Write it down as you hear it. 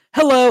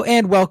Hello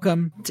and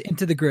welcome to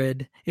Into the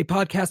Grid, a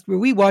podcast where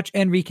we watch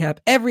and recap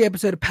every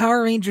episode of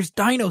Power Rangers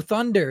Dino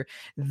Thunder.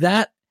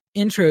 That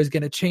intro is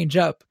going to change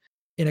up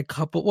in a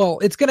couple. Well,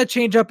 it's going to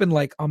change up in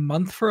like a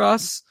month for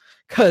us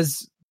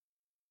because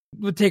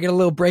we're taking a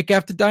little break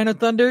after Dino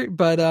Thunder,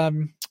 but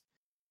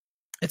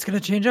it's going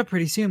to change up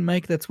pretty soon,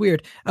 Mike. That's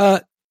weird.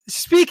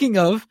 Speaking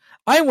of,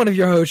 I'm one of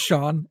your hosts,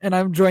 Sean, and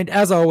I'm joined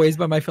as always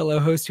by my fellow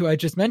host who I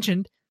just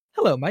mentioned.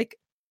 Hello, Mike.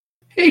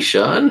 Hey,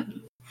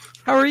 Sean.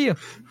 How are you?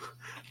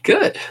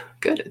 Good.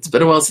 It's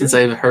been a while since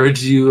I've heard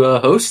you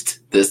host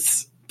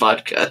this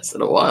podcast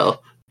in a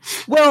while.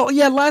 Well,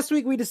 yeah, last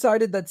week we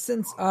decided that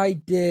since I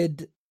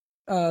did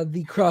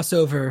the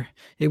crossover,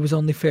 it was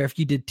only fair if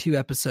you did 2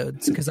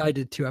 episodes, because I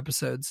did 2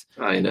 episodes.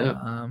 I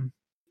know.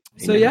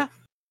 Yeah,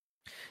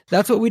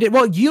 that's what we did.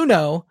 Well, you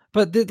know,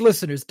 but the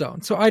listeners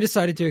don't. So I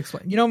decided to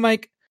explain. You know,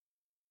 Mike,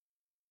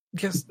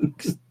 just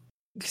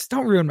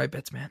don't ruin my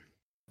bits, man.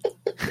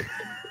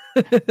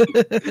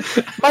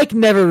 Mike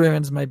never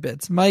ruins my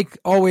bits. Mike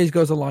always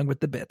goes along with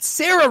the bits.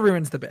 Sarah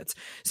ruins the bits.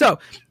 So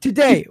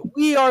today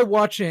we are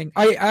watching.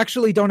 I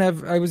actually don't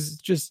have. I was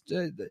just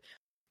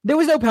there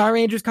was no Power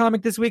Rangers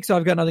comic this week, so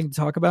I've got nothing to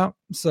talk about.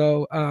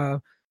 So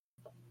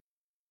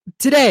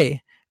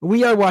today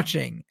we are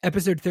watching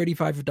episode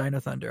 35 of Dino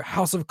Thunder,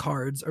 House of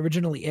Cards,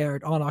 originally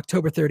aired on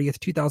October 30th,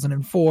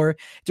 2004,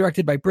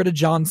 directed by Britta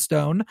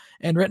Johnstone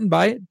and written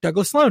by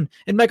Douglas Sloan.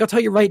 And Mike, I'll tell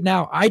you right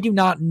now, I do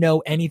not know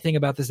anything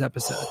about this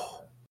episode.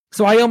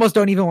 So I almost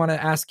don't even want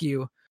to ask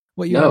you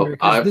what you remember.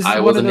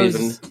 I wasn't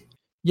even...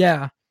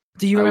 Yeah.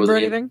 Do you remember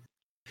anything?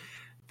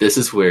 This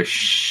is where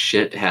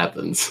shit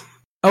happens.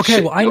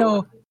 Okay, well, I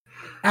know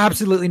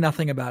absolutely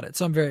nothing about it,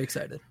 so I'm very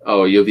excited.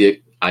 Oh, you'll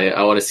be...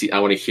 I want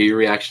to hear your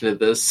reaction to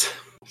this.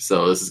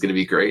 So this is going to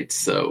be great.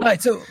 So, all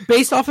right. So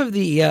based off of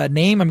the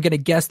name, I'm going to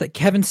guess that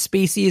Kevin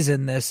Spacey is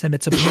in this, and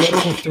it's a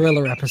political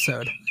thriller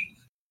episode.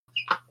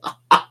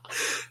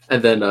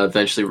 And then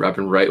eventually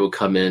Robin Wright will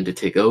come in to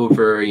take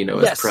over,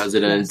 as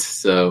president. Yes.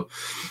 So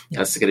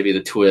that's going to be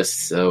the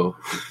twist. So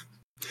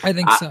I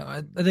think so.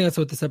 I think that's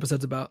what this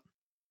episode's about.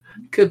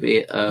 Could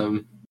be.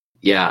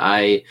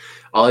 Yeah.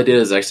 All I did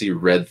is actually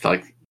read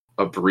like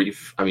a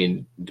brief. I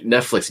mean,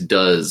 Netflix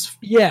does.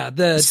 Yeah.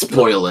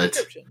 Spoil it.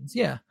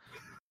 Yeah.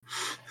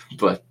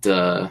 But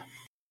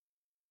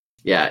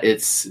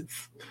it's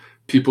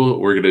people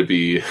were going to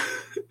be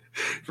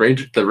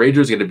the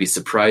Rangers are going to be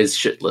surprised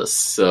shitless.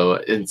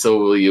 So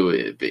will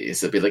you be.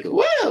 So be like,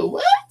 whoa,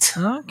 what?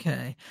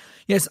 Okay.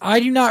 Yes,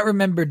 I do not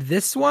remember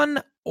this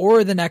one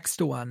or the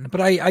next one, but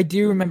I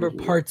do remember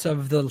parts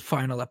of the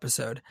final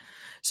episode.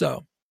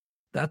 So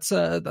that's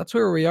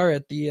where we are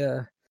at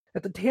the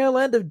tail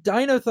end of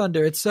Dino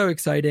Thunder. It's so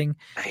exciting.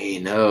 I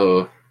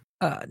know.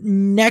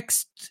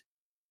 Next.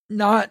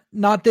 Not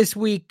this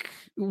week.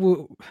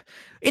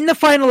 In the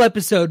final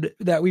episode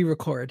that we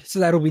record, so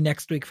that'll be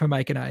next week for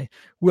Mike and I,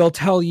 we'll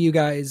tell you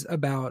guys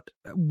about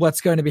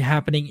what's going to be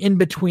happening in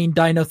between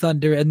Dino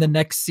Thunder and the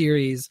next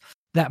series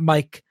that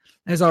Mike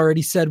has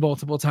already said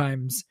multiple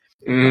times.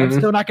 I'm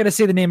still not going to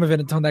say the name of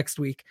it until next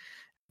week.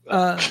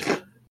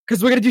 Because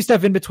we're going to do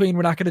stuff in between.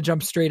 We're not going to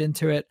jump straight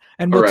into it.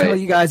 And we'll tell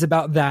you guys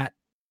about that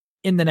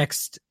in the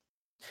next,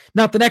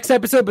 not the next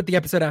episode, but the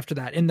episode after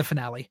that, in the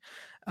finale.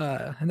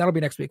 And that'll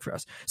be next week for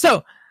us.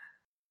 So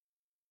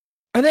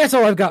I think that's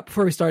all I've got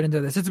before we start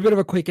into this. It's a bit of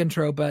a quick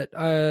intro, but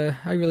I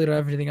really don't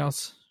have anything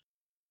else.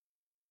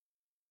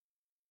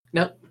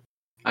 No.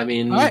 I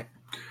mean, all right.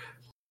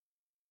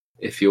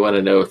 If you want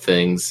to know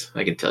things,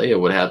 I can tell you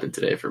what happened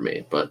today for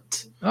me,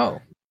 but...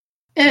 Oh,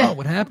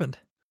 what happened?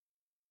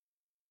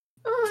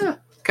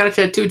 Got a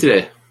tattoo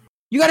today.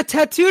 You got a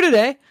tattoo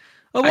today?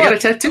 Oh, I got a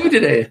tattoo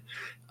today.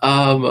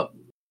 It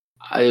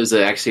was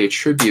actually a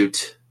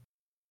tribute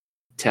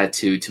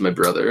tattoo to my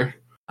brother.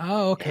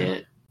 Oh,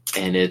 okay.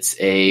 And it's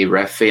a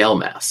Raphael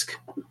mask.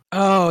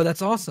 Oh,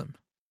 that's awesome.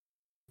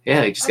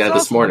 Yeah, I just got it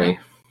this morning.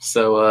 Man.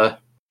 So,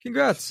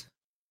 congrats.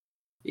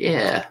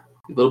 Yeah,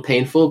 a little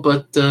painful,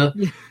 but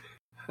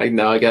I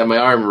got my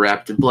arm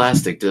wrapped in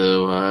plastic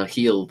to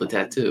heal the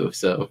tattoo.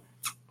 So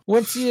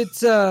once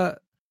it's as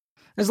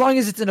long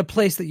as it's in a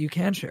place that you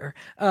can share.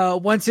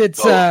 Once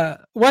it's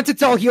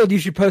all healed, you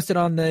should post it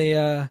on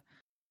the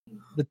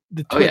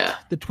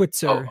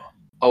Twitzer.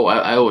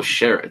 I will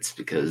share it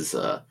because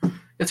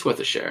it's worth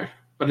a share.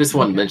 But I just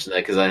wanted to mention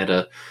that because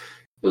it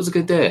was a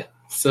good day.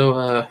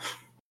 So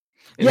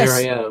here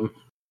I am.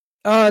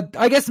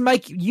 I guess,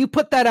 Mike, you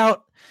put that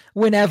out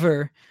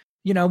whenever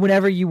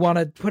you want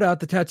to put out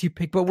the tattoo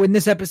pic. But when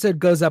this episode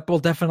goes up, we'll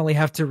definitely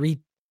have to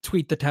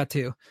retweet the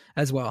tattoo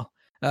as well.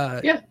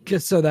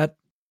 Just so that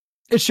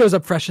it shows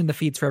up fresh in the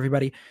feeds for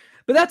everybody.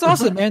 But that's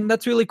awesome, man.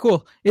 That's really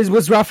cool.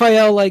 Was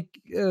Raphael like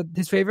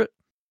his favorite?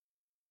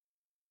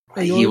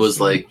 He was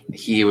like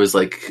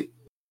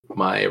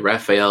my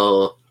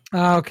Raphael.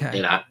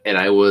 Okay. And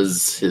I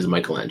was his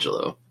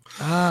Michelangelo.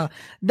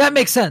 That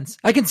makes sense.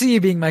 I can see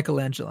you being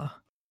Michelangelo.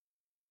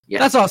 Yeah.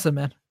 That's awesome,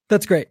 man.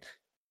 That's great.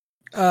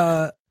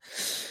 I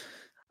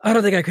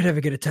don't think I could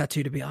ever get a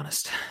tattoo, to be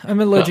honest.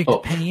 I'm allergic to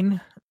pain.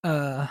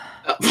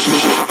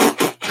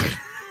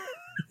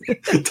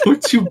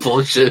 Don't you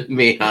bullshit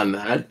me on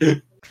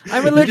that.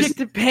 I'm allergic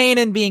to pain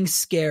and being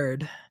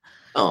scared.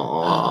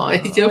 Oh,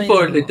 it's a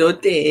poor little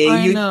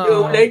thing. You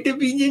don't like to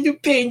be in the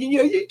pain and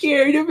you're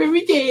scared of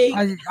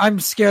everything. I'm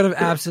scared of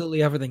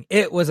absolutely everything.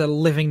 It was a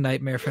living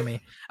nightmare for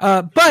me.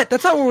 But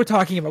that's not what we're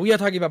talking about. We are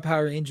talking about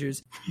Power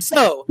Rangers.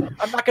 So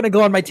I'm not going to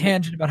go on my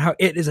tangent about how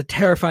it is a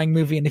terrifying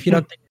movie. And if you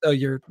don't think so,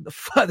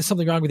 there's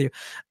something wrong with you.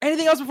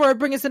 Anything else before I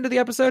bring us into the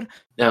episode?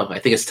 No, I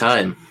think it's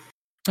time.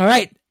 All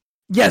right.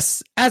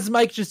 Yes, as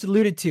Mike just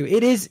alluded to,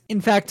 it is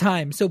in fact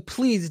time. So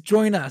please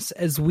join us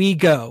as we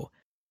go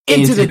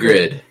into the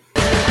grid.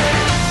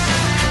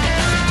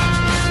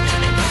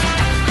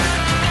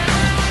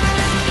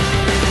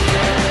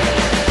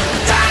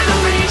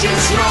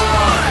 Roar,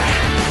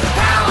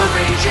 Power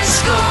Rangers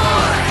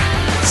score,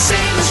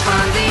 save us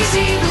from these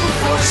evil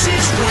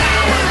forces.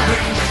 Power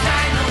Rangers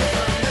Dino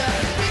Thunder,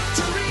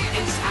 victory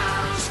is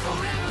ours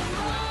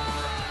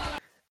forevermore.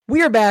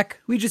 We are back.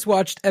 We just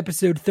watched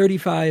episode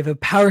 35 of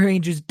Power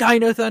Rangers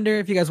Dino Thunder.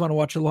 If you guys want to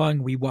watch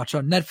along, we watch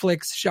on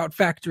Netflix. Shout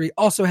Factory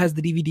also has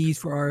the DVDs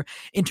for our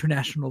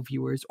international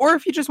viewers. Or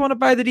if you just want to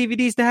buy the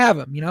DVDs to have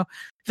them,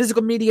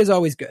 physical media is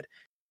always good.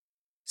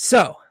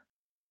 So,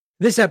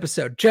 this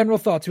episode, general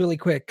thoughts really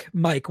quick.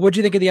 Mike, what'd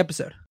you think of the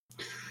episode?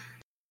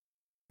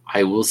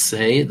 I will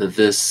say that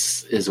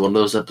this is one of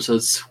those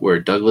episodes where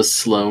Douglas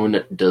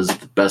Sloan does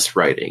the best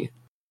writing.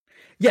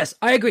 Yes,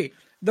 I agree.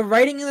 The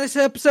writing in this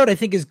episode, I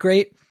think, is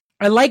great.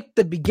 I like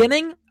the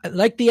beginning. I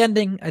like the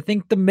ending. I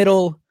think the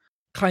middle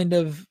kind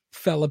of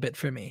fell a bit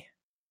for me.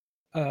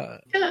 Yeah,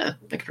 I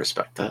can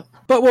respect that.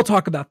 But we'll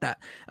talk about that.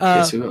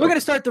 Yes, we will. We're going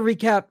to start the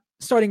recap,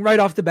 starting right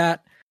off the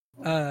bat.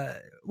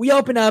 We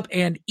open up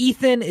and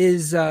Ethan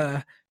is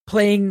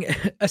playing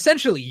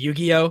essentially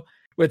Yu-Gi-Oh!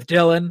 With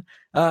Dylan.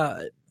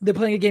 They're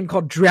playing a game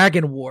called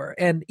Dragon War,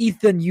 and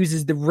Ethan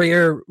uses the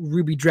rare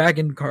Ruby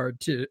Dragon card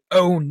to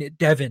own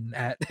Devin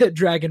at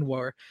Dragon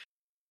War.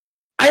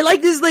 I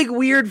like this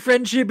weird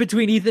friendship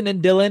between Ethan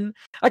and Dylan.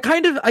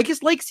 I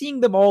just like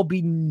seeing them all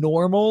be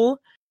normal,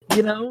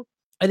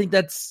 I think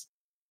that's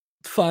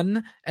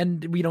fun,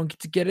 and we don't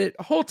get it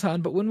a whole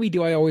ton, but when we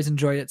do, I always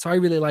enjoy it. So I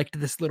really liked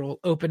this little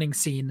opening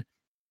scene.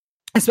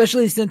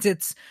 Especially since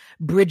it's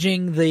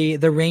bridging the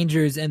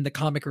Rangers and the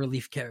comic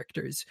relief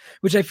characters,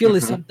 which I feel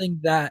is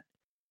something that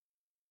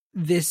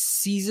this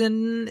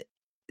season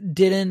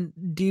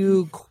didn't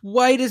do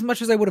quite as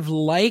much as I would have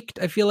liked.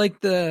 I feel like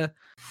the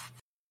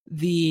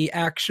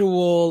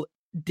actual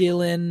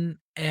Dylan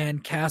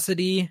and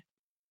Cassidy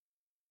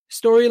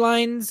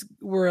storylines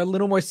were a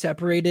little more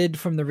separated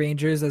from the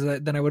Rangers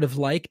than I would have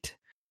liked.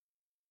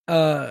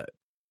 They're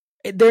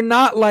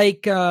not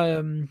like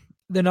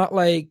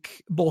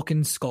Bulk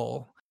and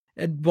Skull.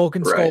 And Bulk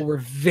and Skull were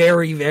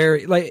very,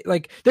 very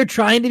like they're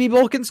trying to be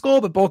Bulk and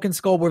Skull, but Bulk and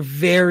Skull were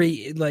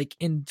very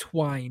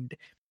entwined.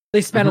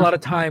 They spent a lot of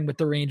time with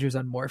the Rangers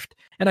Unmorphed,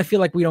 and I feel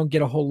like we don't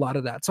get a whole lot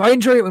of that. So I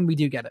enjoy it when we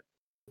do get it.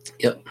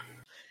 Yep.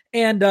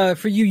 And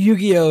for you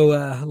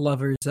Yu-Gi-Oh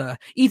lovers,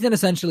 Ethan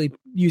essentially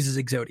uses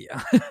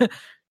Exodia.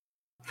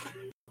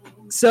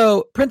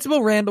 So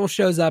Principal Randall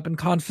shows up and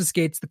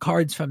confiscates the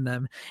cards from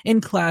them.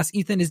 In class,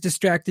 Ethan is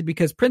distracted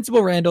because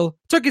Principal Randall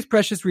took his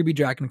precious Ruby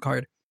Dragon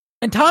card.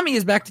 And Tommy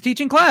is back to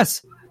teaching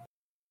class.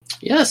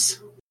 Yes.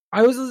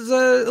 I was a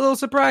little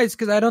surprised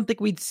because I don't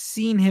think we'd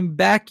seen him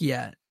back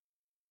yet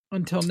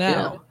until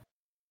now.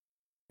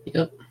 Yeah.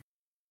 Yep.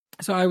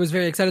 So I was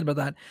very excited about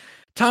that.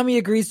 Tommy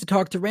agrees to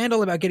talk to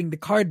Randall about getting the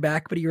card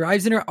back, but he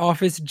arrives in her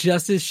office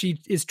just as she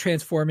is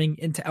transforming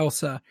into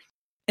Elsa.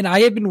 And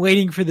I have been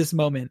waiting for this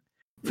moment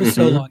for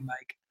so long,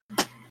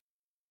 Mike.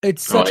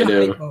 It's such a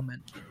hype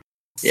moment.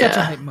 Such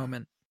a hype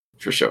moment.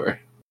 For sure.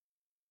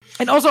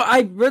 And also,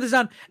 I wrote this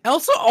down.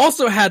 Elsa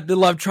also had the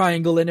love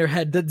triangle in her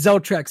head that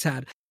Zeltrex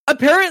had.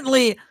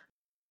 Apparently,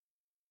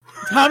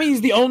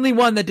 Tommy's the only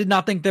one that did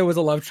not think there was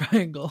a love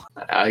triangle.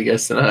 I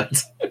guess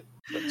not.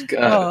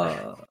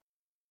 God.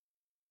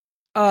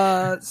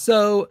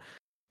 So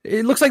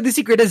it looks like the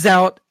secret is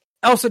out.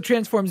 Elsa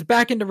transforms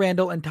back into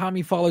Randall, and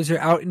Tommy follows her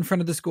out in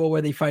front of the school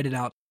where they fight it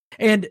out.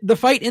 And the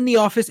fight in the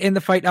office and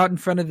the fight out in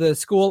front of the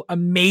school,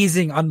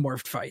 amazing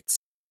unmorphed fights.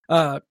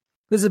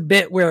 There's a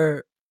bit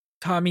where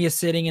Tommy is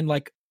sitting in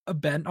on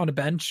a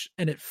bench,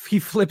 and he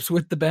flips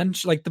with the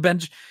bench. Like the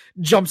bench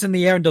jumps in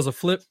the air and does a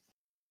flip.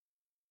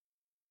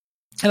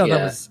 I thought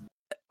that was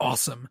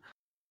awesome.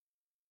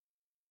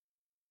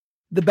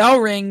 The bell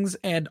rings,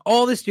 and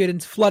all the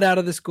students flood out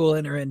of the school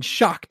and are in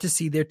shock to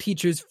see their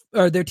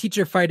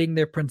teacher fighting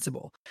their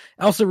principal.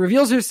 Elsa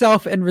reveals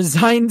herself and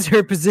resigns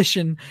her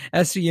position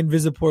as she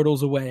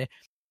invisiportals away.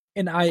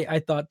 And I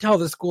thought, tell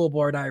the school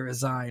board I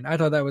resign. I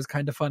thought that was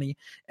kind of funny.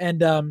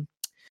 And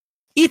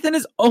Ethan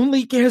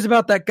only cares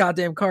about that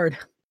goddamn card.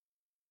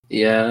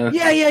 Yeah.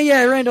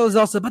 Yeah. Randall is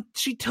Elsa, but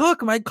she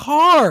took my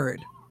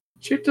card.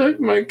 She took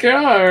my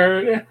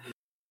card.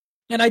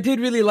 And I did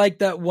really like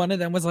that one of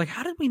them was like,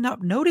 how did we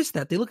not notice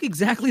that? They look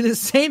exactly the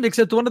same,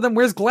 except one of them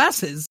wears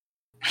glasses.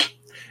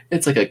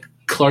 It's like a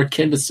Clark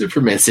Kent to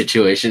Superman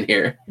situation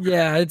here.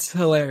 Yeah, it's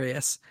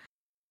hilarious.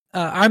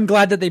 I'm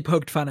glad that they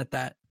poked fun at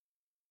that.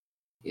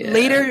 Yeah.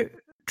 Later,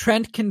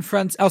 Trent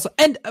confronts Elsa.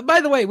 And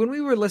by the way, when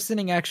we were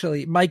listening,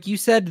 actually, Mike, you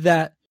said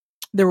that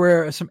there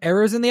were some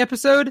errors in the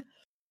episode.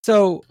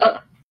 So,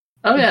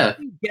 oh yeah, if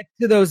you get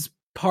to those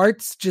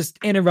parts, just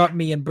interrupt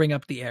me and bring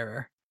up the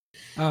error.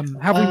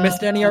 Have we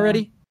missed any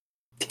already?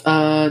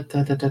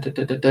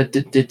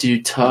 Did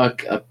you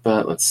talk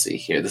about? Let's see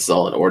here. This is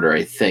all in order,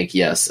 I think.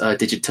 Yes.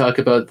 Did you talk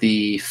about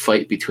the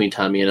fight between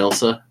Tommy and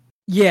Elsa?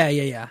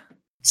 Yeah.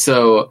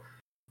 So,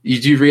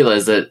 you do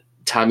realize that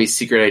Tommy's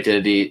secret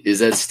identity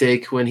is at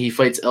stake when he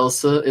fights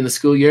Elsa in the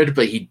schoolyard,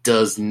 but he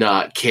does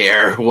not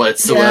care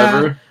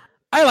whatsoever. Yeah,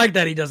 I like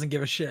that he doesn't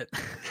give a shit.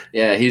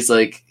 Yeah, he's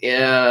like,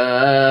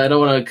 I don't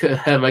want to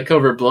have my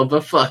cover blown,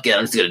 but fuck it,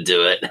 I'm just gonna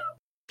do it.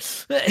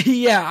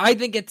 Yeah, I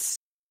think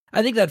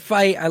that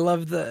fight. I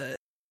love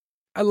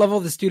all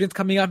the students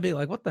coming up and being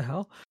like, "What the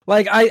hell?"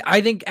 Like,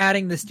 I think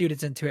adding the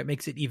students into it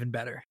makes it even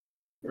better.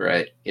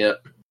 Right.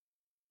 Yep.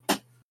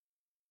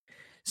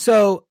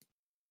 So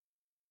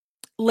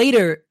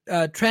later,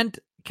 Trent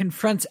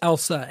confronts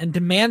Elsa and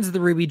demands the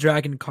Ruby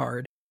Dragon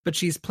card, but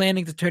she's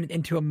planning to turn it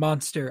into a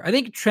monster. I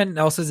think Trent and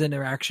Elsa's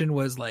interaction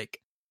was like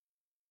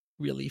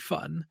really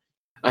fun.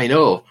 I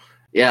know.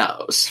 Yeah,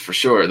 for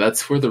sure.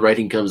 That's where the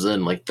writing comes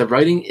in. Like the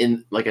writing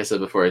in, like I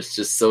said before, it's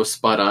just so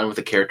spot on with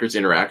the characters'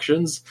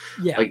 interactions.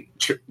 Yeah. Like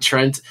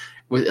Trent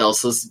with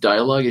Elsa's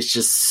dialogue is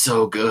just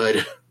so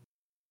good.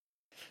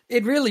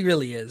 It really,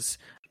 really is.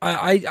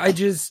 I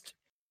just,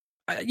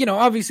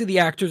 obviously the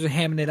actors are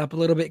hamming it up a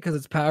little bit because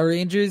it's Power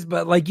Rangers,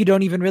 but like you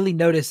don't even really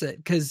notice it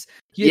because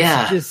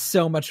it's just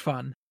so much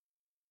fun.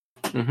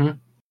 Mm-hmm.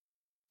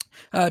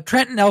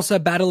 Trent and Elsa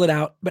battle it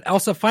out, but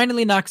Elsa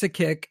finally knocks a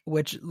kick,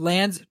 which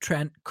lands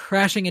Trent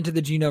crashing into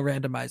the Geno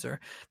randomizer.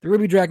 The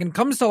Ruby Dragon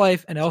comes to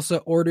life, and Elsa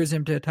orders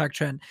him to attack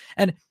Trent.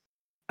 And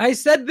I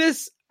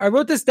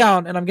wrote this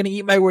down, and I'm going to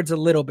eat my words a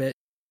little bit.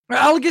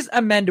 I'll just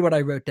amend what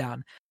I wrote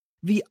down.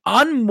 The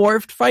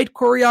unmorphed fight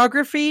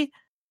choreography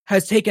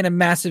has taken a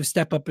massive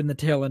step up in the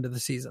tail end of the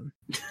season.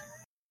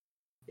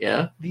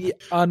 Yeah? The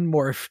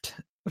unmorphed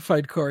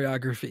fight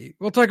choreography.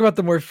 We'll talk about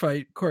the morphed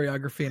fight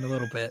choreography in a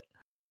little bit.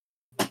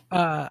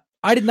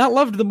 I did not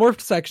love the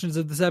morphed sections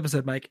of this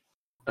episode, Mike.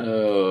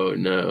 Oh,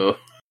 no.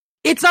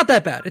 It's not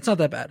that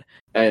bad.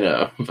 I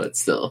know, but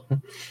still.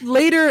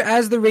 Later,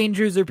 as the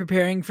Rangers are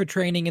preparing for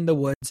training in the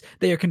woods,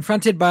 they are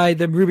confronted by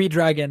the Ruby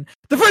Dragon.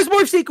 The first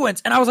morph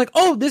sequence! And I was like,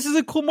 oh, this is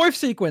a cool morph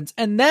sequence.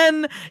 And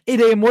then they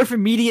morph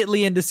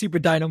immediately into Super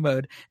Dino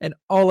mode, and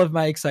all of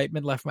my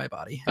excitement left my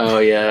body. Oh,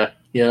 yeah.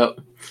 Yep.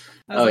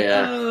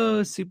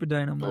 Oh, Super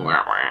Dino mode.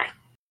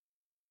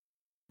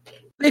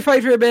 They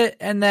fight for a bit,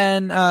 and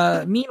then,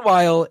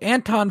 meanwhile,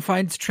 Anton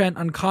finds Trent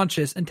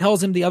unconscious and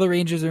tells him the other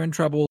Rangers are in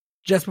trouble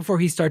just before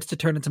he starts to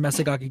turn into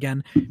Mesogog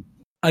again.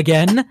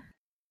 Again,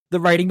 the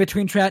writing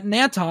between Trent and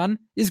Anton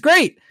is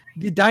great.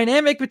 The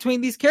dynamic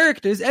between these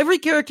characters, every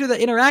character that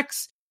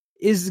interacts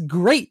is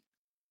great.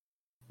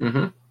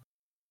 Mm-hmm.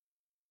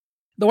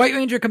 The White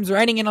Ranger comes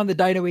riding in on the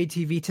Dino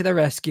ATV to their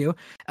rescue.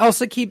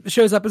 Elsa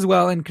shows up as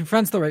well and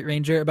confronts the White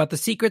Ranger about the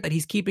secret that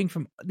he's keeping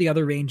from the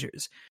other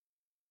Rangers.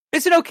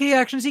 It's an okay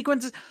action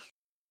sequence.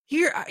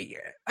 Here,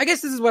 I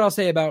guess this is what I'll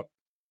say about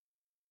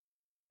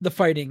the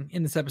fighting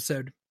in this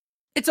episode.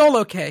 It's all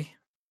okay.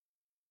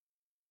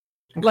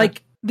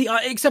 Like,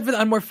 except for the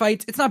unmorphed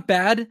fights, it's not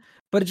bad,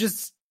 but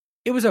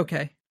it was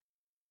okay.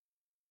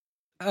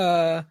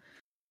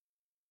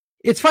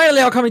 It's finally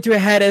all coming to a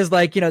head as,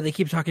 like, they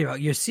keep talking about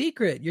your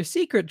secret,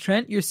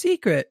 Trent, your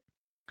secret.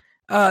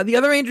 The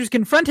other Rangers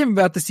confront him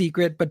about the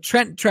secret, but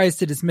Trent tries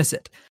to dismiss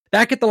it.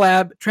 Back at the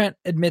lab, Trent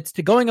admits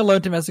to going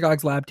alone to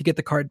Mesogog's lab to get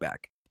the card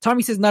back.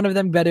 Tommy says none of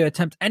them better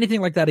attempt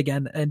anything like that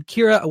again, and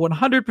Kira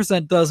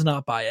 100% does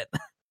not buy it.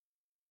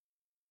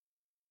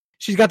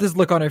 She's got this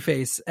look on her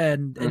face,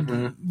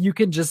 and you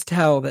can just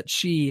tell that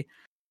she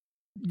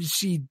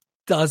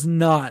does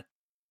not.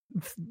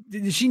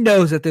 She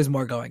knows that there's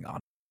more going on,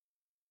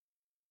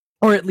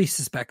 or at least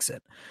suspects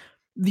it.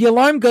 The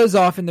alarm goes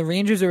off, and the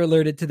Rangers are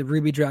alerted to the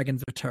Ruby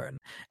Dragon's return,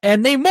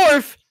 and they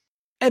morph.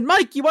 And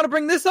Mike, you want to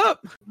bring this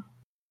up?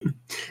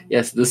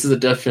 Yes, this is a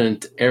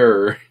definite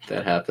error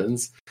that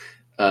happens.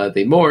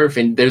 They morph,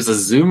 and there's a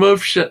zoom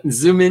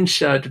in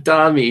shot of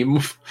Tommy,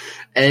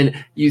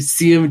 and you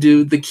see him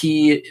do the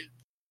key,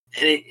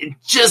 and it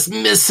just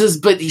misses,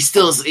 but he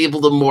still is able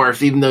to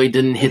morph, even though he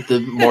didn't hit the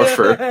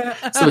morpher.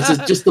 So it's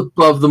just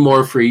above the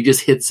morpher. He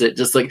just hits it,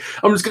 just like,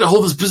 I'm just going to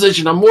hold this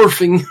position. I'm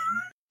morphing.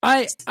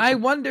 I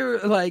wonder,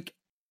 like,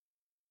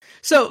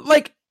 so,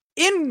 like,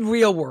 in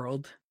real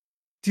world,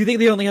 do you think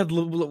they only had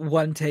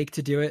one take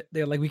to do it?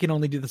 They're like, we can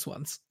only do this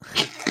once.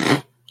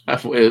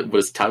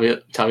 Was Tommy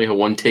a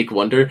one take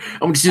wonder?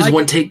 I'm just use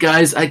one take,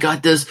 guys. I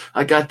got this.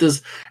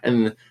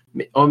 And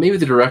maybe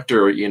the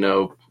director,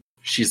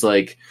 she's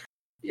like,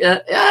 yeah,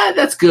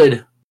 that's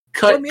good.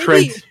 Cut,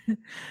 print.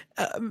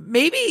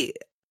 Maybe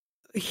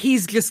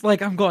he's just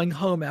like, I'm going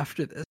home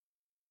after this.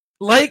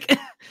 Like,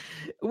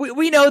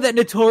 we know that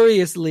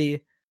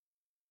notoriously,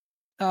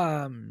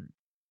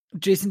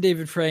 Jason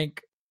David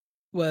Frank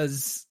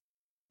was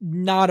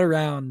not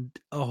around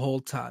a whole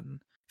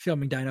ton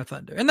filming Dino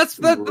Thunder, and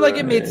like,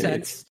 it made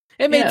sense.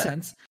 It made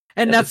sense.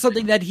 And Yeah, that's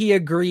something that he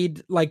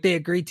agreed, like they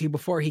agreed to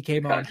before he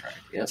came on. contract.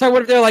 Yeah. So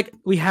what if they're like,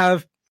 we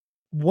have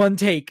one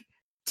take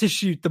to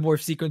shoot the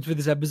morph sequence for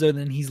this episode, and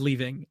then he's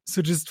leaving.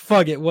 So just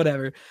fuck it,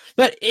 whatever.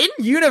 But in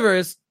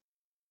universe,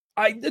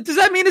 does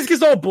that mean it's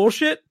just all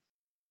bullshit?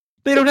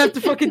 They don't have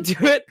to fucking do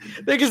it.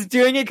 They're just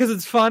doing it because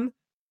it's fun.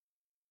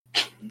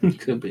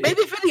 Could be.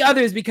 Maybe for the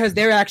others because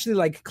they're actually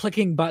like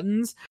clicking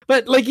buttons.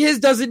 But like his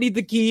doesn't need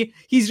the key.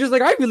 He's just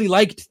like, I really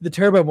liked the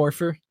Turbo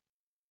Morpher.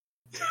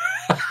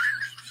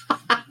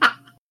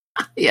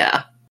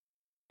 Yeah.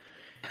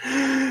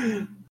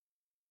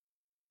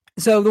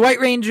 So the White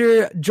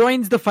Ranger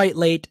joins the fight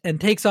late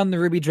and takes on the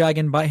Ruby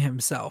Dragon by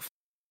himself.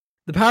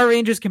 The Power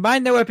Rangers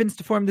combine their weapons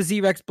to form the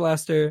Z-Rex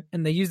Blaster,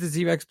 and they use the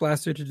Z-Rex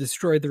Blaster to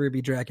destroy the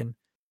Ruby Dragon.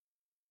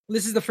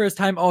 This is the first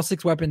time all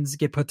 6 weapons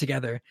get put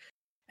together,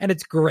 and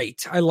it's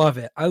great. I love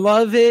it. I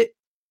love it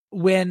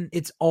when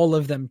it's all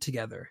of them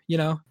together, you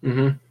know?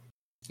 Mm-hmm.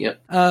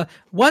 Yep.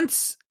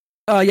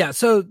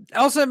 So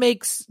Elsa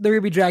makes the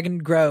Ruby Dragon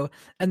grow,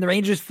 and the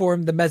Rangers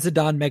form the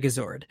Mezzodon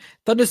Megazord,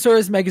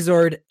 Thundersaurus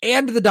Megazord,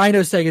 and the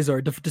Dino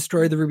Segazord to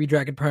destroy the Ruby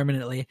Dragon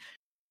permanently.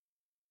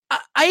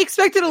 I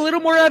expected a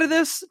little more out of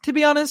this, to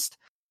be honest.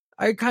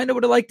 I kind of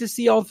would have liked to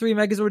see all 3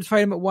 Megazords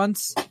fight him at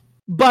once,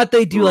 but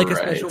they do like a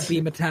special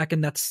beam attack,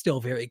 and that's still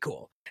very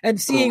cool.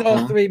 And seeing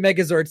all 3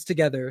 Megazords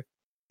together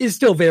is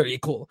still very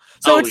cool.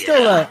 So it's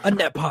still a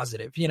net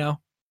positive, you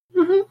know?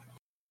 Mm-hmm.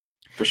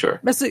 For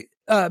sure.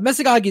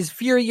 Mesogog is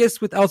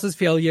furious with Elsa's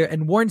failure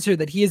and warns her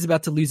that he is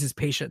about to lose his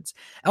patience.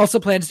 Elsa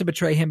plans to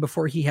betray him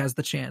before he has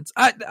the chance.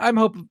 I'm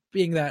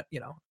hoping that, you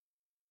know,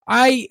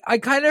 I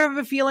kind of have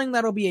a feeling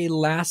that'll be a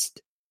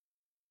last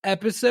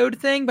episode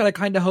thing, but I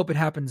kind of hope it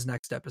happens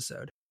next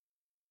episode.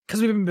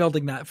 Because we've been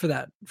building that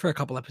for a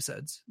couple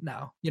episodes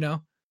now, you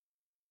know?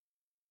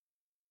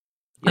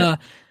 Yeah.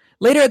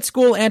 Later at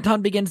school,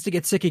 Anton begins to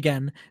get sick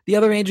again. The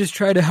other Rangers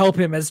try to help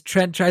him as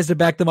Trent tries to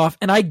back them off,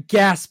 and I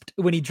gasped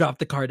when he dropped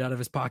the card out of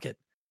his pocket.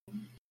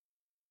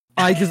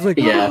 I just like,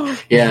 oh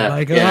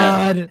my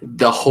god. Yeah.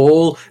 The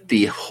whole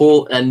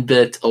end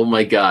bit, oh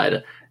my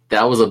god.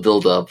 That was a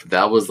build up.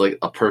 That was like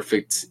a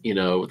perfect, you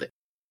know, the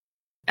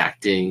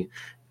acting,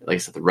 like I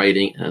said, the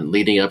writing, and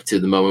leading up to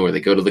the moment where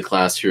they go to the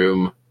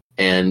classroom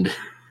and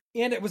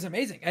it was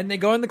amazing. And they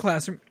go in the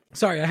classroom.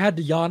 Sorry, I had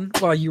to yawn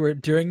while you were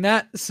doing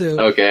that. So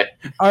okay.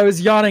 I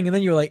was yawning, and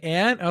then you were like,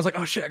 and I was like,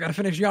 oh shit, I gotta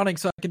finish yawning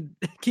so I can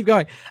keep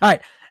going. All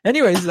right.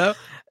 Anyways, though,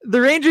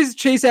 the Rangers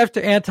chase after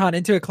Anton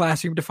into a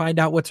classroom to find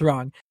out what's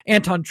wrong.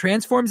 Anton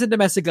transforms into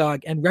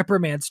Mesogog and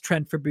reprimands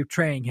Trent for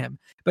betraying him.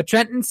 But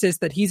Trent insists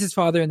that he's his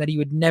father and that he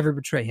would never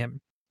betray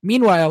him.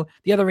 Meanwhile,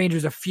 the other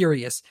Rangers are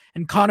furious,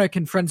 and Connor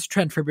confronts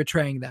Trent for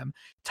betraying them.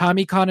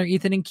 Tommy, Connor,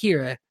 Ethan, and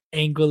Kira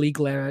angrily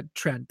glare at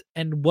Trent.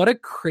 And what a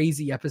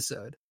crazy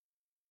episode.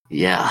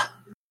 Yeah.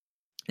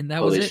 And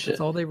that was it. That's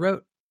all they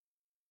wrote.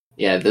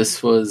 Yeah,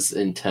 this was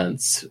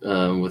intense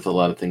with a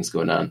lot of things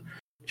going on.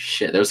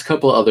 Shit, there's a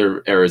couple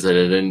other errors that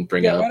I didn't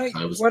bring up.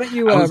 Why don't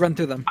you run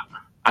through them?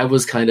 I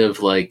was kind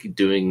of like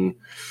doing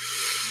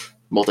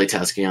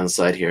multitasking on the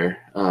side here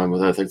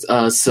with other things.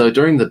 So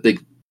during the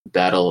big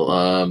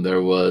battle,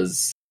 there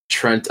was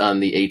Trent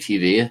on the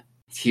ATV.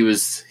 He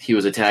was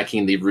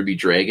attacking the Ruby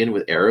Dragon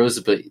with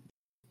arrows, but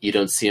you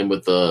don't see him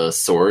with the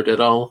sword at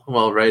all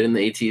while riding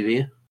the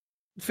ATV.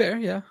 Fair,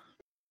 yeah.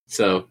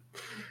 So,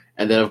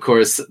 and then of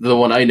course the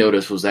one I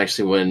noticed was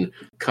actually when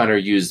Connor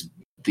used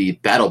the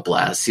Battle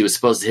Blast. He was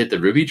supposed to hit the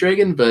Ruby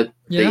Dragon, but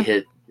he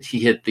hit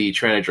the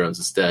Tranodrones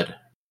instead.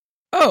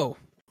 Oh.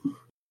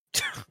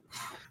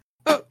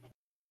 Oh.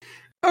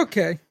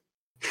 Okay.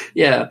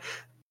 Yeah.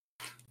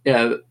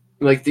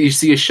 Like you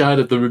see a shot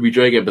of the Ruby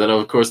Dragon, but then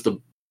of course the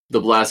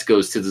blast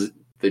goes to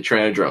the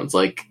Tranodrones.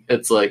 Like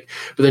it's like,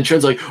 but then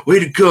Trent's like, "Way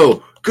to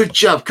go, good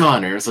job,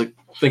 Connor." It's like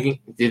thinking,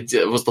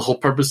 was the whole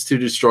purpose to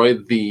destroy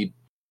the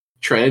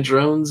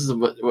Tranodrones?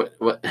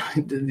 What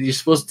you're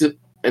supposed to?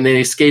 And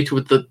they escaped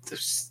with the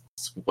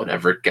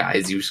whatever,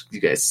 guys. You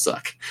guys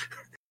suck.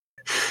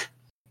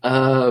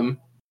 No,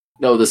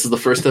 this is the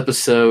first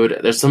episode.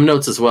 There's some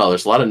notes as well.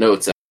 There's a lot of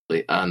notes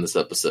actually on this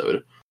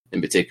episode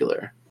in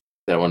particular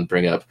that I want to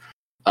bring up.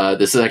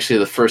 This is actually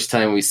the first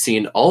time we've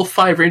seen all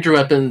 5 Ranger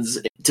weapons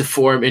to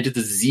form into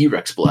the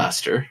Z-Rex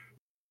Blaster.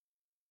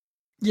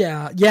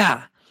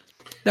 Yeah.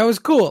 That was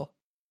cool.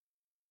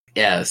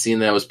 Yeah, seeing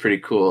that was pretty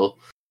cool.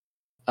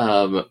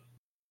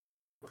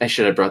 I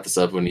should have brought this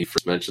up when you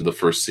first mentioned the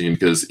first scene,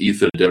 because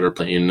Ethan and Dad are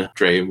playing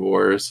Dragon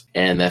Wars,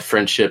 and that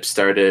friendship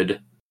started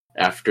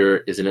after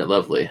Isn't It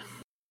Lovely?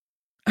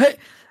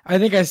 I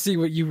think I see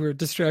what you were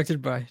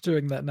distracted by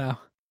doing that now.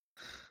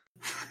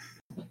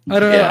 I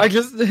don't know. I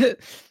just...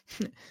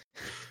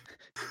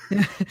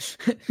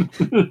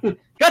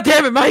 God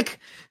damn it, Mike!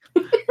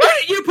 Why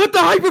didn't you put the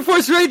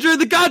Hyperforce Ranger in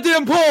the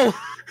goddamn poll?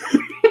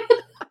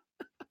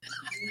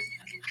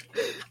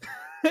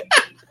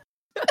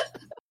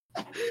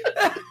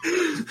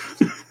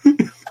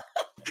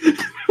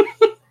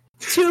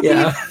 To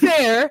be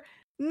fair,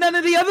 none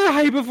of the other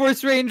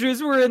Hyperforce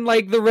Rangers were in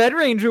like the Red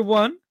Ranger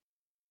one.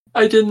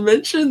 I didn't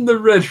mention the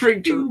Red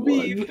Ranger one.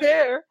 To be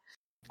fair.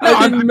 No,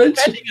 I I'm didn't mention.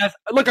 defending us.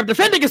 Look, I'm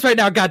defending us right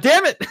now. God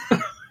damn it!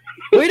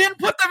 We didn't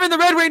put them in the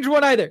Red Range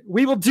one either.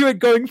 We will do it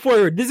going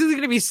forward. This is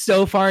going to be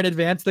so far in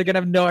advance; they're going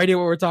to have no idea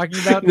what we're talking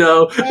about.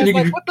 No, I was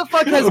like, what the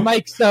fuck has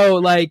Mike so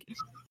like?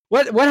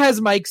 What has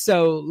Mike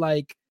so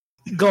like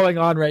going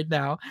on right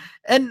now?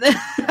 And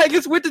I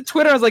just went to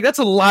Twitter. I was like, that's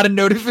a lot of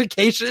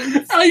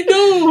notifications. I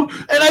know.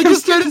 And I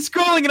just started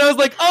scrolling, and I was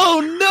like,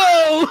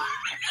 oh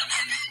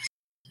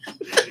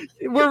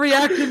no! We're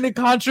reacting to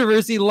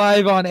controversy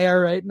live on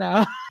air right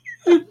now.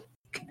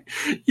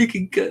 You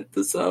can cut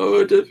this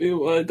out if you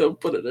want. Don't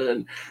put it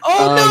in.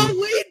 Oh no!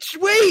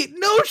 Wait!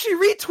 No, she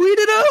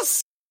retweeted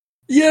us.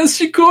 Yes,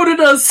 she quoted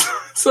us,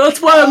 so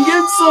that's why I'm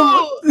getting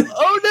some.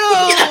 Oh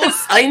no!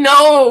 Yes, I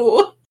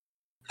know.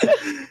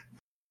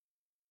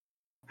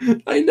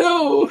 I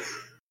know.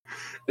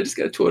 I just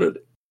got tweeted.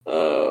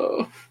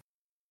 Oh,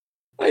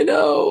 I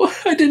know.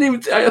 I didn't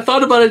even. I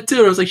thought about it too.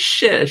 And I was like,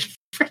 shit, I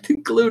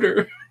freaking glued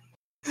her.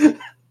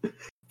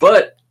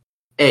 But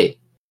hey,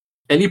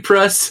 any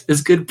press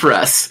is good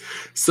press.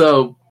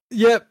 So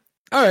Yep.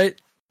 All right.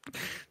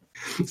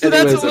 So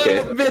anyways, that's a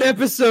little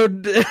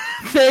mid-episode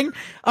thing.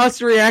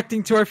 Us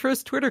reacting to our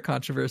first Twitter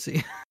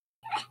controversy.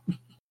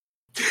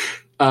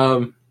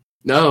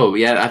 No,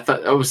 yeah, I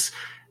thought I was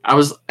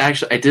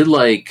actually I did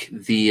like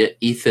the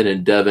Ethan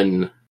and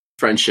Devin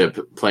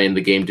friendship playing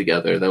the game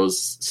together. That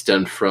was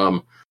stemmed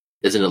from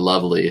Isn't It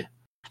Lovely?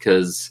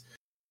 Because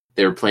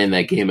they were playing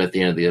that game at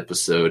the end of the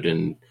episode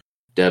and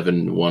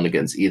Devin won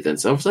against Ethan.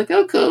 So I was like,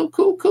 oh,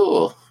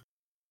 cool.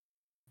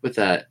 With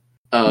that.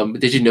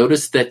 Did you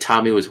notice that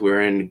Tommy was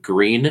wearing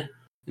green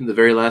in the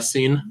very last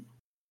scene?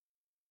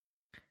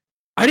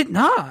 I did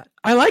not.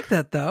 I like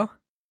that though.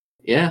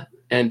 Yeah,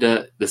 and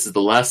this is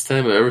the last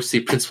time I ever see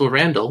Principal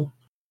Randall,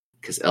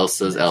 because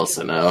Elsa's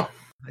Elsa now.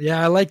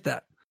 Yeah, I like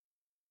that.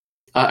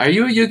 Are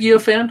you a Yu-Gi-Oh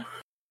fan?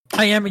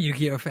 I am a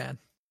Yu-Gi-Oh fan.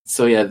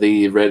 So yeah,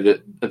 the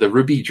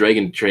Ruby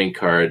Dragon Train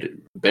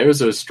card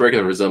bears a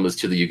striking resemblance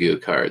to the Yu-Gi-Oh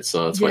card,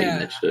 so that's why you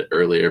mentioned it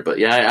earlier. But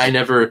yeah, I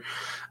never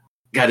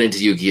got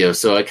into Yu-Gi-Oh,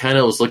 so I kind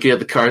of was looking at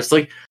the cards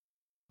like,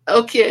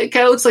 okay, it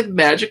kind of looks like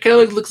Magic, kind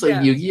of looks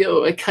like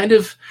Yu-Gi-Oh. I kind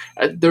of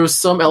there was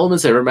some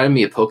elements that reminded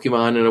me of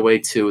Pokemon in a way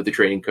too, with the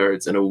trading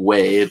cards in a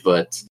way,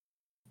 but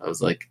I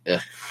was like,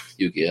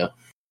 Yu-Gi-Oh.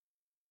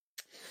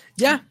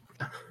 Yeah.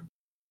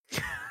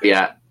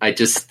 Yeah, I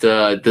just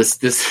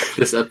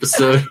this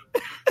episode.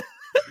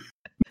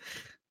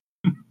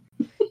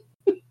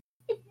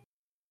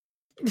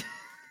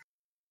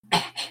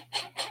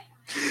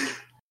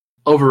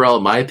 Overall,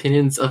 my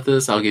opinions of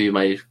this, I'll give you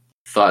my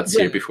thoughts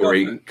here before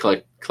we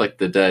collect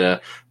the data,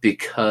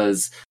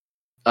 because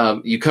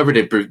you covered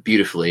it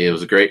beautifully. It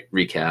was a great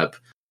recap.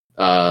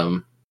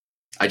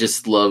 I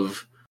just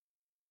love,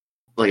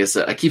 like I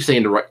said, I keep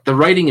saying the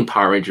writing in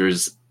Power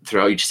Rangers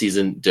throughout each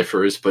season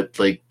differs, but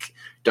like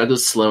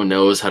Douglas Sloan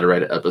knows how to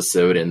write an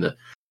episode, and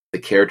the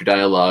character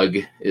dialogue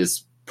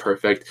is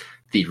perfect.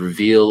 The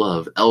reveal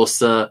of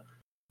Elsa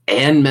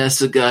and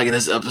Mesogog in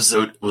this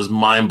episode was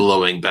mind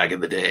blowing back in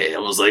the day. I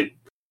was like,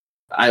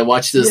 I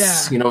watched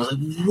this, I was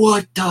like,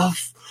 what the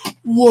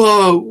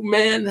whoa,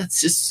 man,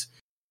 that's just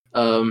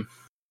the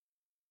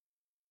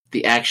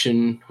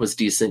action was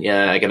decent.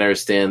 Yeah, I can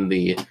understand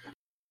the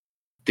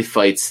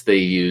fights they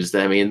used.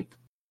 I mean,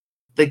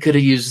 they could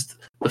have used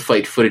the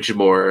fight footage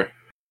more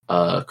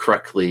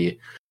correctly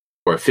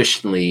or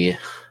efficiently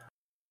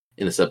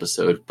in this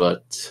episode,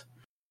 but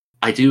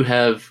I do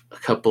have a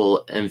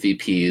couple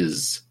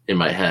MVPs in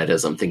my head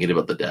as I'm thinking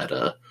about the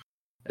data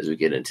as we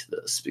get into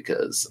this,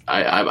 because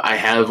I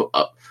have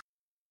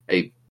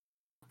a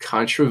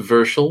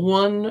controversial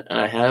one,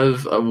 and I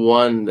have a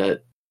one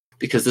that,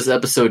 because this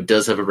episode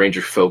does have a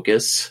Ranger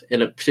focus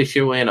in a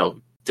particular way, and I'll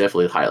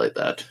definitely highlight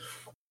that.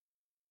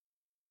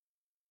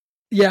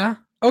 Yeah,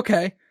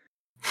 okay.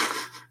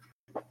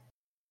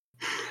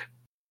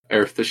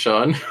 Earth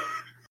Sean.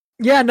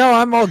 Yeah, no,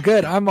 I'm all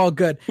good.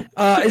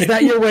 Is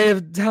that your way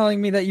of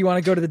telling me that you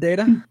want to go to the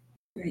data?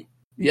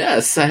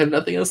 Yes, I have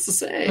nothing else to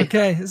say.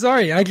 Okay,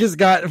 sorry. I just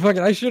got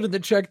fucking. I should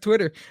have checked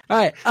Twitter. All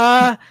right.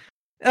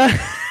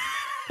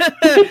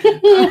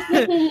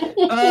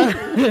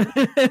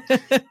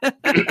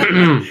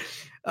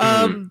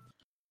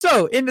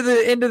 So into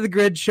the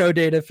grid show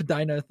data for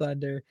Dino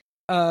Thunder.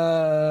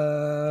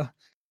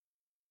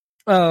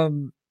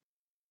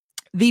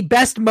 The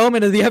best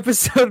moment of the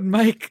episode,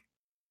 Mike.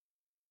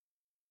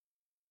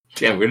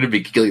 Damn, we're gonna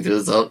be killing through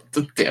this all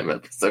damn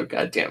episode.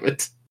 God damn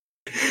it.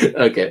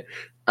 Okay.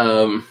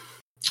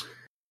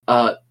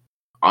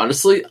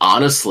 Honestly,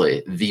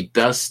 the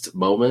best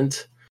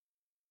moment.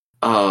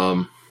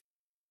 What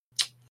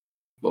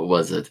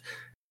was it?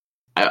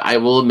 I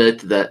will admit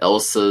that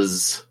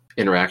Elsa's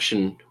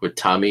interaction with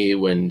Tommy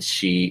when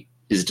she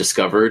is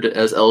discovered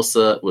as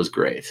Elsa was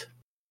great.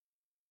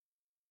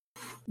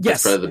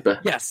 Yes, the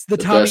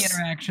Tommy best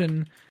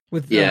interaction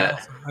with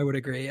Elsa, I would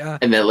agree.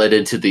 And that led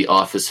into the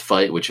office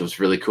fight, which was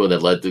really cool.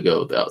 That led to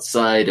go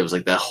outside. It was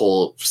like that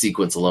whole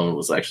sequence alone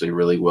was actually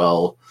really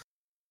well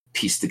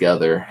pieced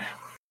together.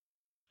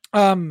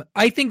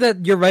 I think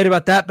that you're right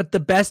about that, but the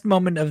best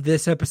moment of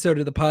this episode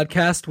of the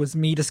podcast was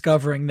me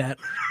discovering that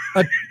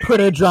a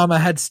Twitter drama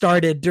had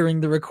started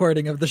during the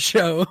recording of the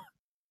show.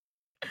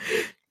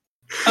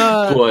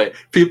 Boy,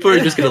 people are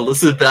just going to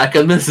listen back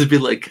on this and be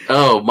like,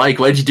 oh, Mike,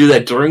 why'd you do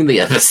that during the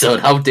episode?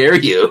 How dare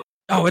you?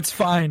 Oh, it's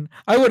fine.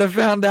 I would have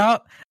found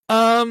out.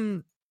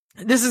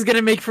 This is going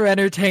to make for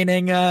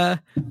entertaining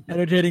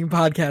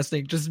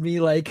podcasting. Just me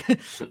like,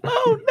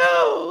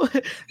 oh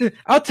no.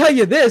 I'll tell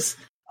you this.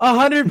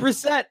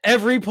 100%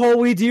 every poll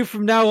we do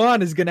from now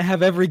on is going to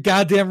have every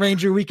goddamn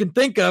ranger we can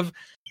think of.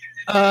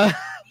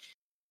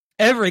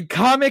 Every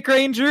comic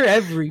ranger,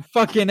 every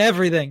fucking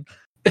everything.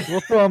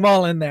 We'll throw them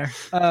all in there.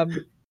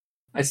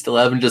 I still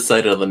haven't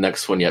decided on the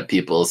next one yet,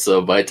 people.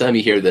 So by the time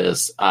you hear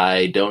this,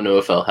 I don't know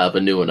if I'll have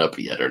a new one up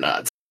yet or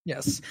not.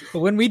 Yes. But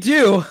when we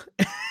do,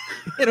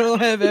 it'll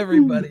have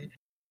everybody.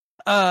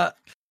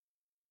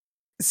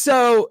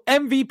 So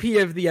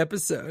MVP of the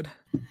episode.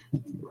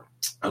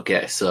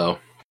 Okay, so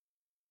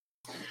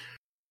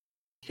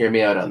hear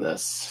me out on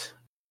this.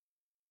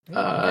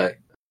 Okay.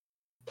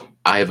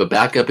 I have a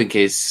backup in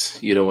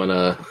case you don't want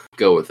to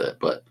go with it,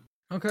 but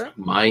Okay.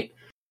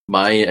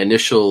 my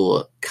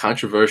initial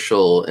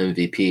controversial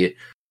MVP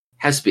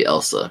has to be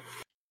Elsa.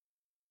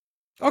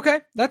 Okay,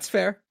 that's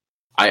fair.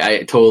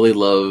 I totally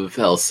love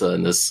Elsa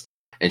in this,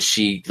 and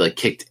she like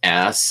kicked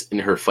ass in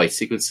her fight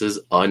sequences,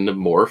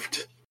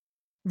 unmorphed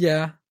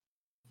Yeah.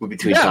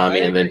 between Yeah,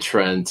 Tommy I and then agree.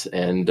 Trent,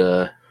 and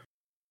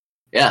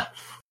yeah,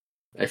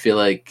 I feel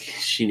like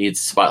she needs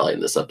a spotlight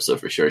in this episode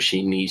for sure.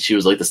 She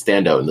was like the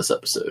standout in this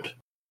episode.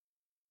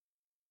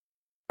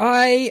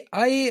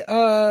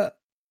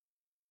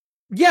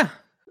 Yeah.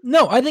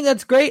 No, I think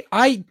that's great.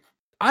 I'm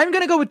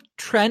gonna go with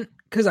Trent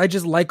because I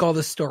just like all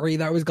the story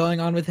that was going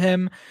on with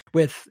him,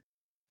 with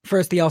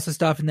first the Elsa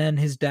stuff and then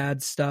his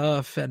dad's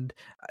stuff, and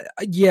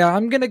yeah,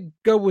 I'm gonna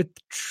go with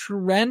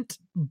Trent,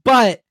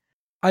 but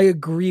I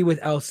agree with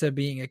Elsa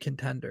being a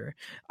contender.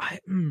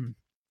 You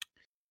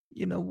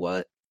know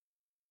what?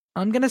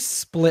 I'm gonna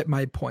split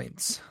my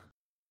points.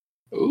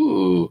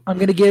 Ooh, I'm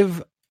gonna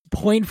give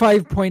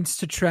 0.5 points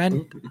to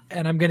Trent,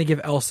 and I'm gonna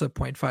give Elsa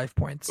 0.5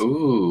 points.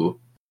 ooh,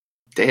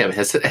 damn!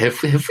 Have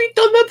we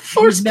done that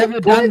before? We've Split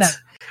never done points?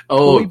 that.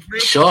 Oh, We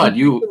break- Sean, we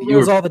you break the were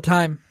rules all the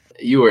time.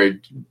 you were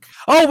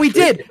Oh, we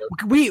did.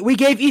 We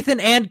gave Ethan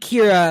and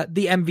Kira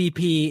the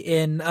MVP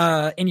in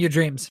Your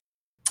Dreams.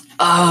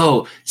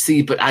 Oh,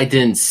 see, but I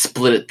didn't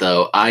split it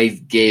though. I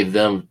gave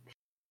them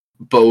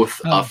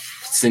both Oh. a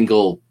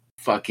single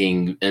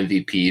fucking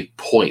MVP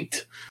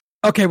point.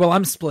 Okay, well,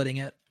 I'm splitting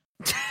it.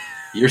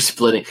 You're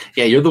splitting.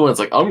 Yeah, you're the one that's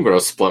like, I'm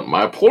gonna split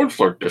my points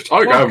like this.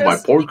 I got my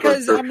points like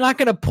Because this. I'm not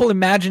going to pull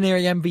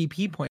imaginary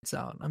MVP points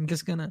out. I'm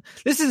just going to...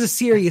 This is a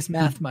serious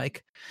math,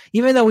 Mike.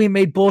 Even though we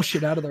made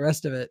bullshit out of the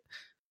rest of it.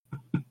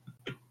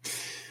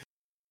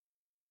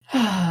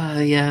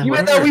 Yeah. Even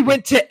whatever. though we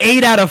went to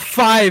 8 out of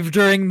 5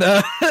 during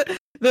the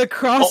the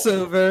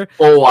crossover.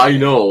 Oh, I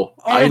know.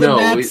 All I the know.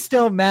 math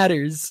still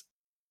matters.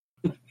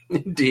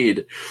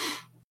 Indeed.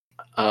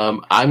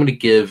 I'm gonna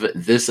give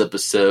this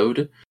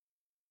episode.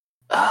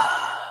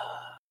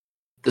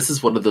 This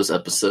is one of those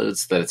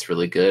episodes that it's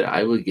really good.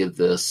 I would give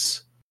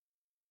this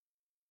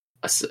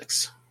a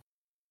 6.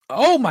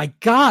 Oh my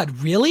god,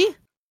 really?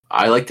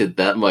 I liked it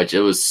that much. It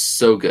was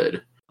so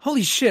good.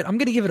 Holy shit, I'm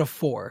gonna give it a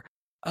 4.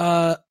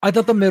 I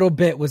thought the middle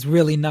bit was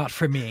really not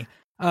for me.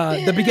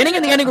 The beginning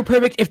and the ending were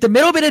perfect. If the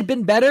middle bit had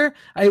been better,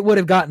 I would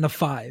have gotten a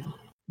 5.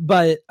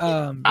 But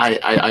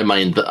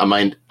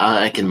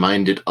I can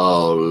mind it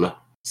all.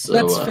 So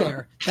that's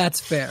fair. That's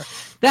fair.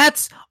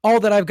 That's all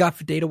that I've got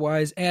for data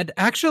wise. And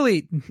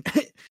actually,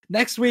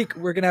 next week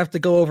we're gonna have to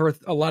go over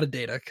a lot of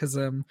data because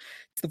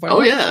it's the final.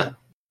 Oh yeah,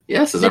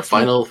 yes, it's our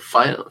final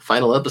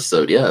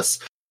episode. Yes,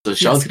 so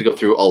Sean's gonna go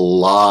through a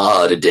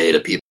lot of data,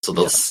 people. So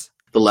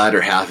the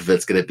latter half of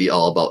it's gonna be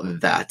all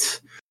about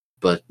that.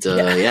 But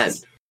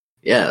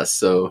yeah.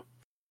 So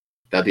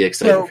that'd be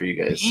exciting for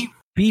you guys.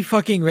 Be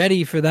fucking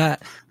ready for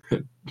that.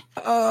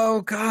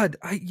 Oh god,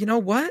 you know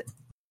what?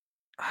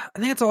 I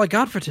think that's all I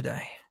got for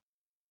today.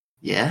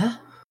 Yeah.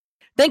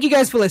 Thank you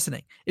guys for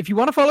listening. If you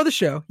want to follow the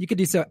show, you can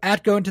do so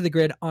at Go Into the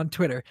Grid on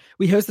Twitter.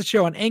 We host the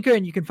show on Anchor,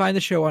 and you can find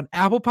the show on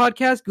Apple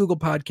Podcasts, Google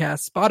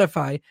Podcasts,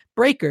 Spotify,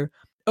 Breaker,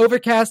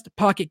 Overcast,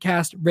 Pocket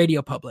Cast,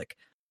 Radio Public.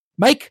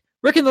 Mike,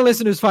 where can the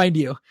listeners find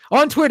you?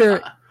 On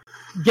Twitter,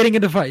 getting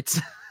into fights.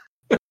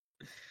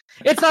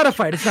 It's not a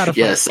fight. It's not a fight.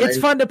 Yes, it's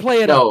fun to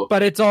play it up,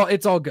 but it's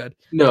all good.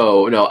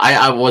 No,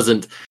 I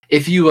wasn't.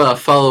 If you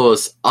follow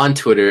us on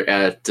Twitter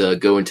at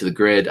Go Into the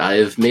Grid, I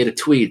have made a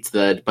tweet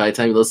that by the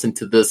time you listen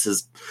to this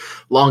is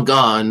long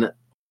gone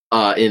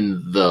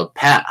in the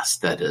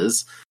past, that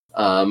is.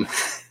 I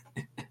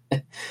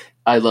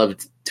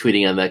loved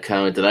tweeting on that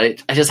comment, and I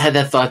just had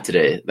that thought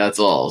today. That's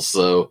all.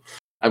 So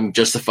I'm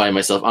justifying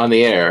myself on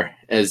the air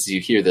as you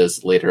hear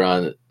this later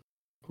on.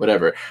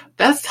 Whatever.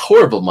 That's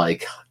horrible,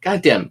 Mike.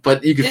 Goddamn.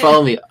 But you can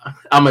follow me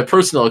on my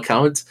personal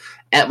account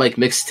at Mike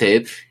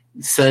Mixtape.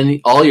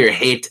 Send all your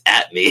hate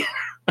at me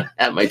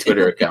at my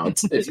Twitter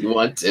account if you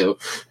want to.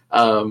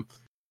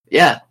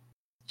 Yeah,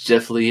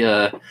 definitely.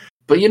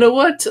 But you know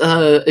what?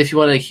 If you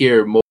want to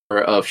hear more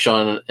of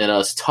Sean and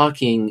us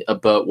talking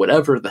about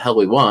whatever the hell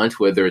we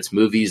want, whether it's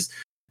movies,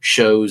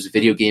 shows,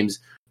 video games,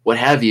 what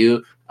have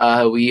you,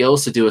 we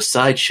also do a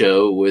side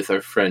show with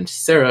our friend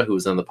Sarah, who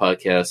was on the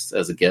podcast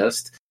as a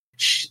guest.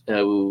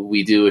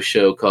 We do a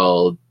show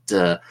called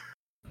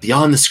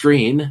Beyond the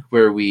Screen,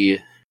 where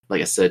we,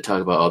 like I said,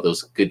 talk about all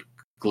those good,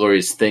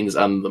 glorious things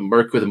on the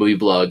Merc with a Movie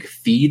Blog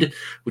feed,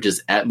 which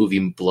is at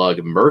Movie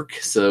Blog Merc.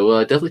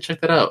 So definitely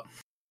check that out.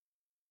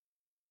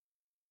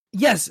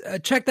 Yes,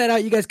 check that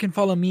out. You guys can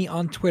follow me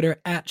on Twitter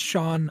at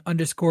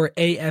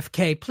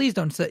Sean_AFK. Please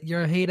don't set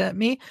your hate at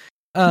me.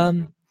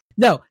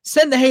 No,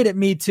 send the hate at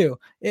me too.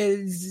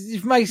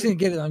 If Mike's gonna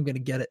get it, I'm gonna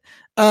get it.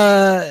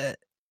 What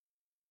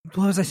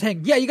was I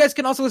saying? Yeah, you guys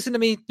can also listen to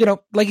me,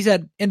 like you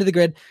said, Into the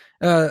Grid,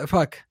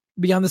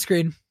 Beyond the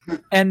Screen.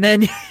 And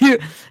then you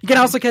can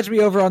also catch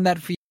me over on that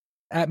feed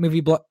at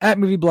Movie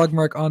Blog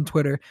Merc on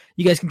Twitter.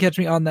 You guys can catch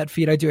me on that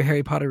feed. I do a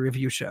Harry Potter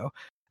review show.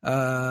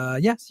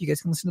 Yes, you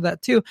guys can listen to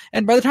that too.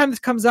 And by the time this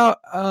comes out,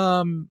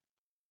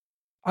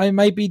 I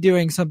might be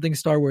doing something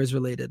Star Wars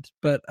related,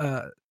 but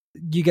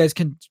you guys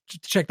can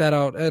check that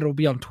out. It'll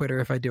be on Twitter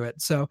if I do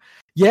it. So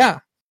yeah.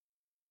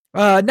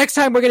 Next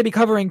time we're going to be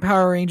covering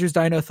Power Rangers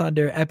Dino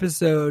Thunder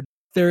episode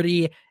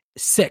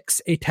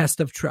 36, A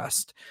Test of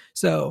Trust.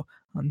 So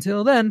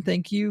until then,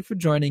 thank you for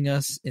joining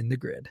us in the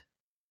grid.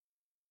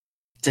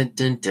 Dun,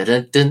 dun, dun,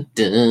 dun, dun,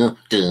 dun,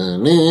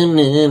 dun, dun,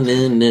 dun,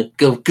 dun,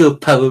 dun. Go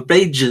Power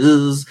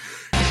Rangers.